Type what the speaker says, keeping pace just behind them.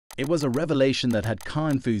It was a revelation that had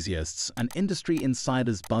car enthusiasts and industry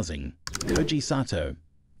insiders buzzing. Koji Sato,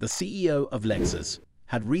 the CEO of Lexus,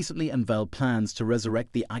 had recently unveiled plans to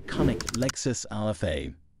resurrect the iconic Lexus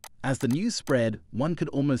LFA. As the news spread, one could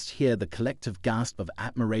almost hear the collective gasp of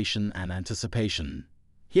admiration and anticipation.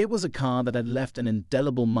 Here was a car that had left an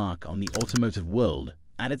indelible mark on the automotive world,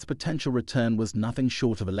 and its potential return was nothing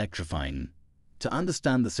short of electrifying. To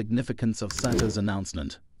understand the significance of Sato's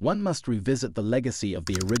announcement, one must revisit the legacy of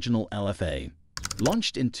the original LFA.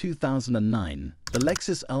 Launched in 2009, the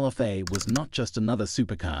Lexus LFA was not just another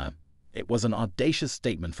supercar. It was an audacious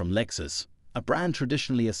statement from Lexus, a brand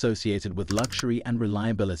traditionally associated with luxury and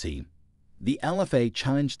reliability. The LFA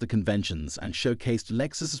challenged the conventions and showcased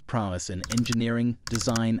Lexus's prowess in engineering,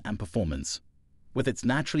 design, and performance. With its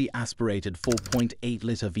naturally aspirated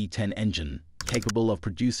 4.8-liter V10 engine, capable of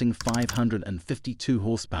producing 552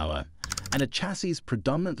 horsepower, and a chassis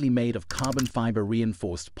predominantly made of carbon fiber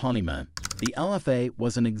reinforced polymer, the LFA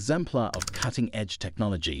was an exemplar of cutting-edge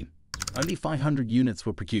technology. Only 500 units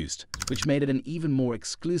were produced, which made it an even more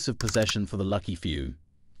exclusive possession for the lucky few.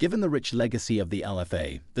 Given the rich legacy of the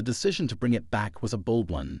LFA, the decision to bring it back was a bold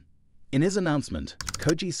one. In his announcement,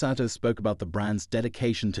 Koji Sato spoke about the brand's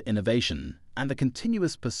dedication to innovation and the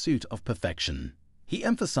continuous pursuit of perfection. He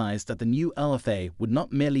emphasized that the new LFA would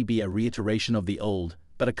not merely be a reiteration of the old,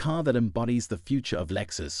 but a car that embodies the future of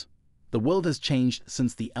Lexus. The world has changed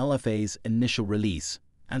since the LFA's initial release,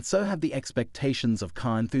 and so have the expectations of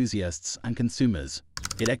car enthusiasts and consumers.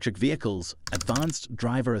 Electric vehicles, advanced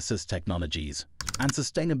driver assist technologies, and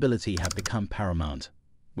sustainability have become paramount.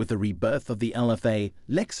 With the rebirth of the LFA,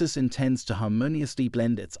 Lexus intends to harmoniously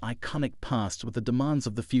blend its iconic past with the demands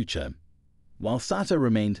of the future. While Sato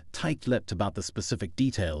remained tight-lipped about the specific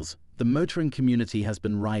details, the motoring community has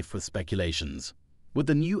been rife with speculations. Would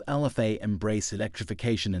the new LFA embrace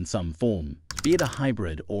electrification in some form, be it a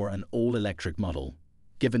hybrid or an all-electric model?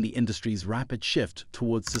 Given the industry's rapid shift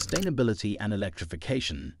towards sustainability and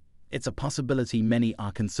electrification, it's a possibility many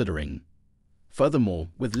are considering. Furthermore,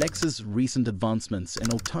 with Lexus' recent advancements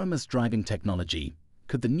in autonomous driving technology,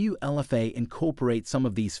 could the new LFA incorporate some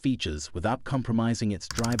of these features without compromising its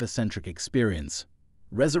driver-centric experience?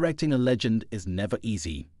 Resurrecting a legend is never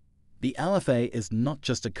easy. The LFA is not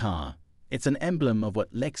just a car, it's an emblem of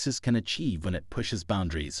what Lexus can achieve when it pushes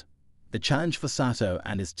boundaries. The challenge for Sato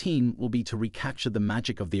and his team will be to recapture the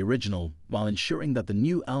magic of the original while ensuring that the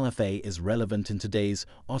new LFA is relevant in today's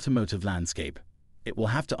automotive landscape. It will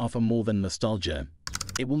have to offer more than nostalgia.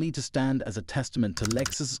 It will need to stand as a testament to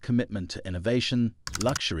Lexus's commitment to innovation,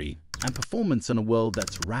 luxury, and performance in a world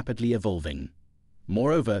that's rapidly evolving.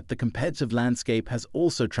 Moreover, the competitive landscape has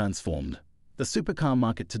also transformed. The supercar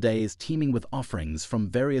market today is teeming with offerings from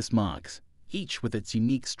various marques, each with its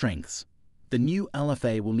unique strengths. The new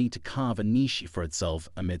LFA will need to carve a niche for itself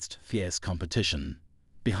amidst fierce competition.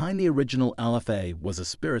 Behind the original LFA was a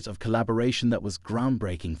spirit of collaboration that was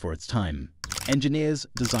groundbreaking for its time. Engineers,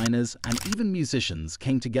 designers, and even musicians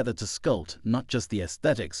came together to sculpt not just the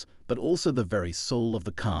aesthetics, but also the very soul of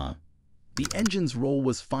the car. The engine's role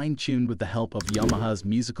was fine-tuned with the help of Yamaha's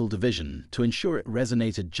musical division to ensure it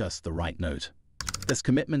resonated just the right note. This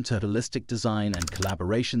commitment to holistic design and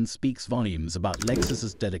collaboration speaks volumes about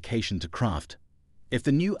Lexus's dedication to craft. If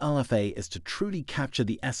the new LFA is to truly capture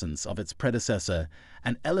the essence of its predecessor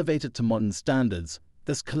and elevate it to modern standards,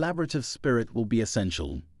 this collaborative spirit will be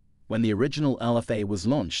essential. When the original LFA was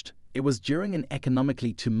launched, it was during an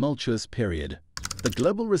economically tumultuous period. The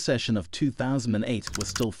global recession of 2008 was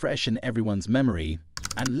still fresh in everyone's memory,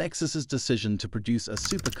 and Lexus's decision to produce a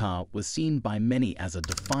supercar was seen by many as a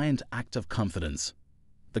defiant act of confidence.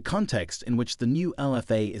 The context in which the new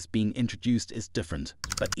LFA is being introduced is different,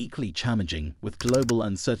 but equally challenging, with global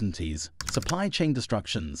uncertainties, supply chain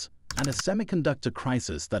disruptions, and a semiconductor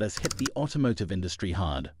crisis that has hit the automotive industry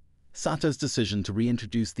hard. Sato's decision to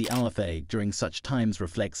reintroduce the LFA during such times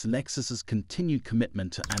reflects Lexus's continued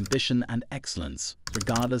commitment to ambition and excellence,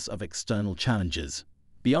 regardless of external challenges.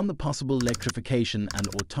 Beyond the possible electrification and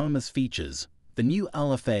autonomous features, the new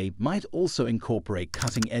LFA might also incorporate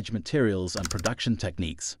cutting-edge materials and production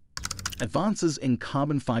techniques. Advances in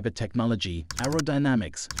carbon fiber technology,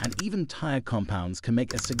 aerodynamics, and even tire compounds can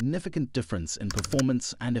make a significant difference in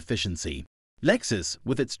performance and efficiency. Lexus,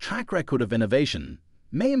 with its track record of innovation,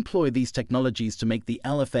 may employ these technologies to make the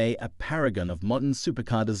LFA a paragon of modern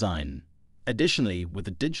supercar design. Additionally, with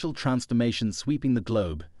the digital transformation sweeping the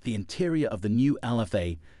globe, the interior of the new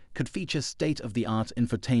LFA could feature state-of-the-art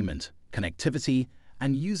infotainment, connectivity,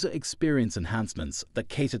 and user experience enhancements that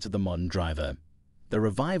cater to the modern driver. The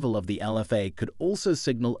revival of the LFA could also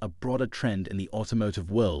signal a broader trend in the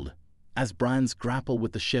automotive world, As brands grapple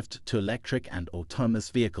with the shift to electric and autonomous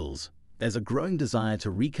vehicles, there's a growing desire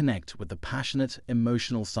to reconnect with the passionate,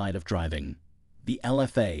 emotional side of driving. The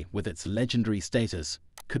LFA, with its legendary status,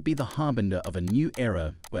 could be the harbinger of a new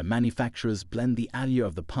era where manufacturers blend the allure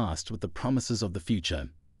of the past with the promises of the future.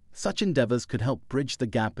 Such endeavors could help bridge the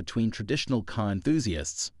gap between traditional car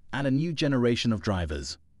enthusiasts and a new generation of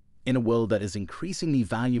drivers. In a world that is increasingly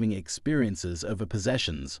valuing experiences over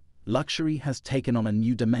possessions, luxury has taken on a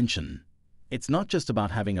new dimension. It's not just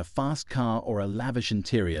about having a fast car or a lavish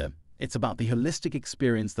interior, it's about the holistic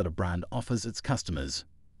experience that a brand offers its customers.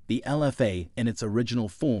 The LFA, in its original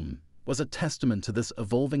form, was a testament to this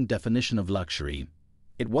evolving definition of luxury.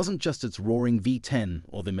 It wasn't just its roaring V10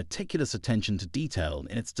 or the meticulous attention to detail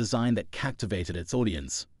in its design that captivated its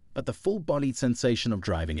audience, but the full-bodied sensation of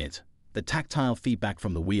driving it, the tactile feedback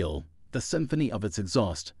from the wheel, the symphony of its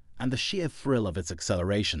exhaust, and the sheer thrill of its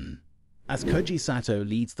acceleration. As Koji Sato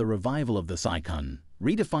leads the revival of this icon,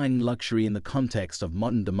 redefining luxury in the context of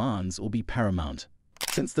modern demands will be paramount.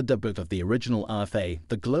 Since the debut of the original LFA,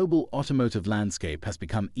 the global automotive landscape has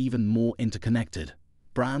become even more interconnected.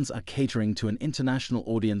 Brands are catering to an international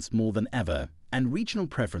audience more than ever, and regional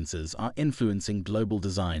preferences are influencing global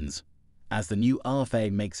designs. As the new LFA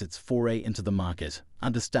makes its foray into the market,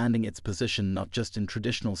 understanding its position not just in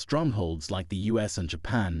traditional strongholds like the US and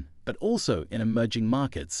Japan, but also in emerging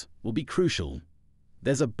markets, will be crucial.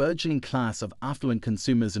 There's a burgeoning class of affluent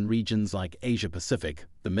consumers in regions like Asia-Pacific,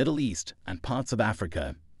 the Middle East, and parts of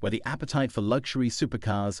Africa, where the appetite for luxury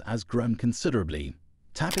supercars has grown considerably.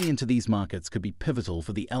 Tapping into these markets could be pivotal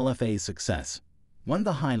for the LFA's success. One of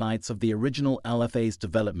the highlights of the original LFA's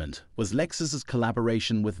development was Lexus's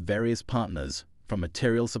collaboration with various partners, from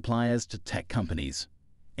material suppliers to tech companies.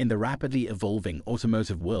 In the rapidly evolving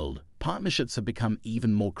automotive world, partnerships have become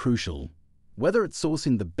even more crucial. Whether it's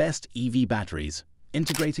sourcing the best EV batteries,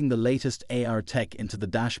 integrating the latest AR tech into the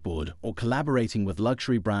dashboard, or collaborating with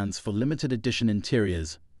luxury brands for limited edition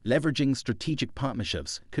interiors, leveraging strategic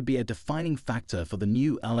partnerships could be a defining factor for the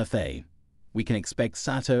new LFA. We can expect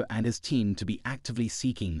Sato and his team to be actively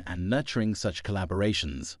seeking and nurturing such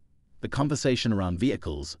collaborations. The conversation around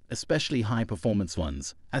vehicles, especially high-performance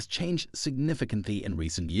ones, has changed significantly in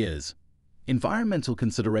recent years. Environmental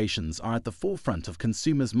considerations are at the forefront of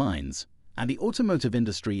consumers' minds, and the automotive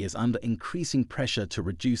industry is under increasing pressure to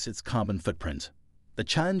reduce its carbon footprint. The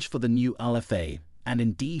challenge for the new LFA, and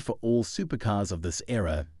indeed for all supercars of this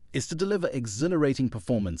era, is to deliver exhilarating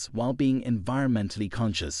performance while being environmentally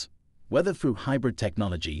conscious. Whether through hybrid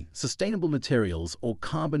technology, sustainable materials, or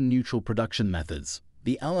carbon-neutral production methods,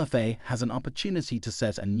 the LFA has an opportunity to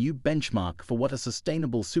set a new benchmark for what a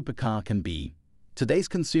sustainable supercar can be. Today's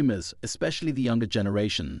consumers, especially the younger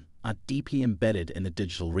generation, are deeply embedded in the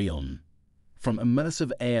digital realm. From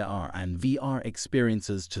immersive AR and VR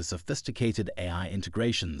experiences to sophisticated AI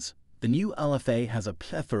integrations, the new LFA has a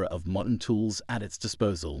plethora of modern tools at its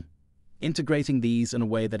disposal. Integrating these in a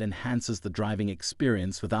way that enhances the driving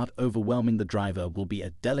experience without overwhelming the driver will be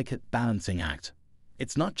a delicate balancing act.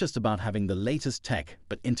 It's not just about having the latest tech,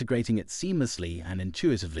 but integrating it seamlessly and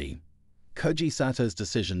intuitively. Koji Sato's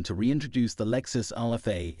decision to reintroduce the Lexus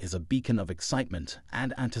LFA is a beacon of excitement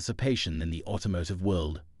and anticipation in the automotive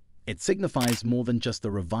world. It signifies more than just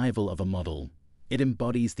the revival of a model. It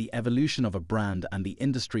embodies the evolution of a brand and the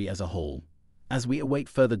industry as a whole. As we await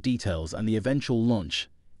further details and the eventual launch,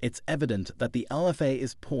 it's evident that the LFA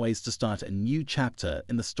is poised to start a new chapter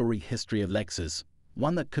in the storied history of Lexus,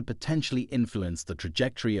 one that could potentially influence the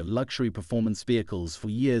trajectory of luxury performance vehicles for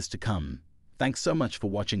years to come. Thanks so much for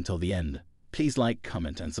watching till the end. Please like,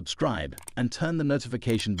 comment, and subscribe, and turn the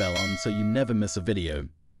notification bell on so you never miss a video.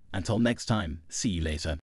 Until next time, see you later.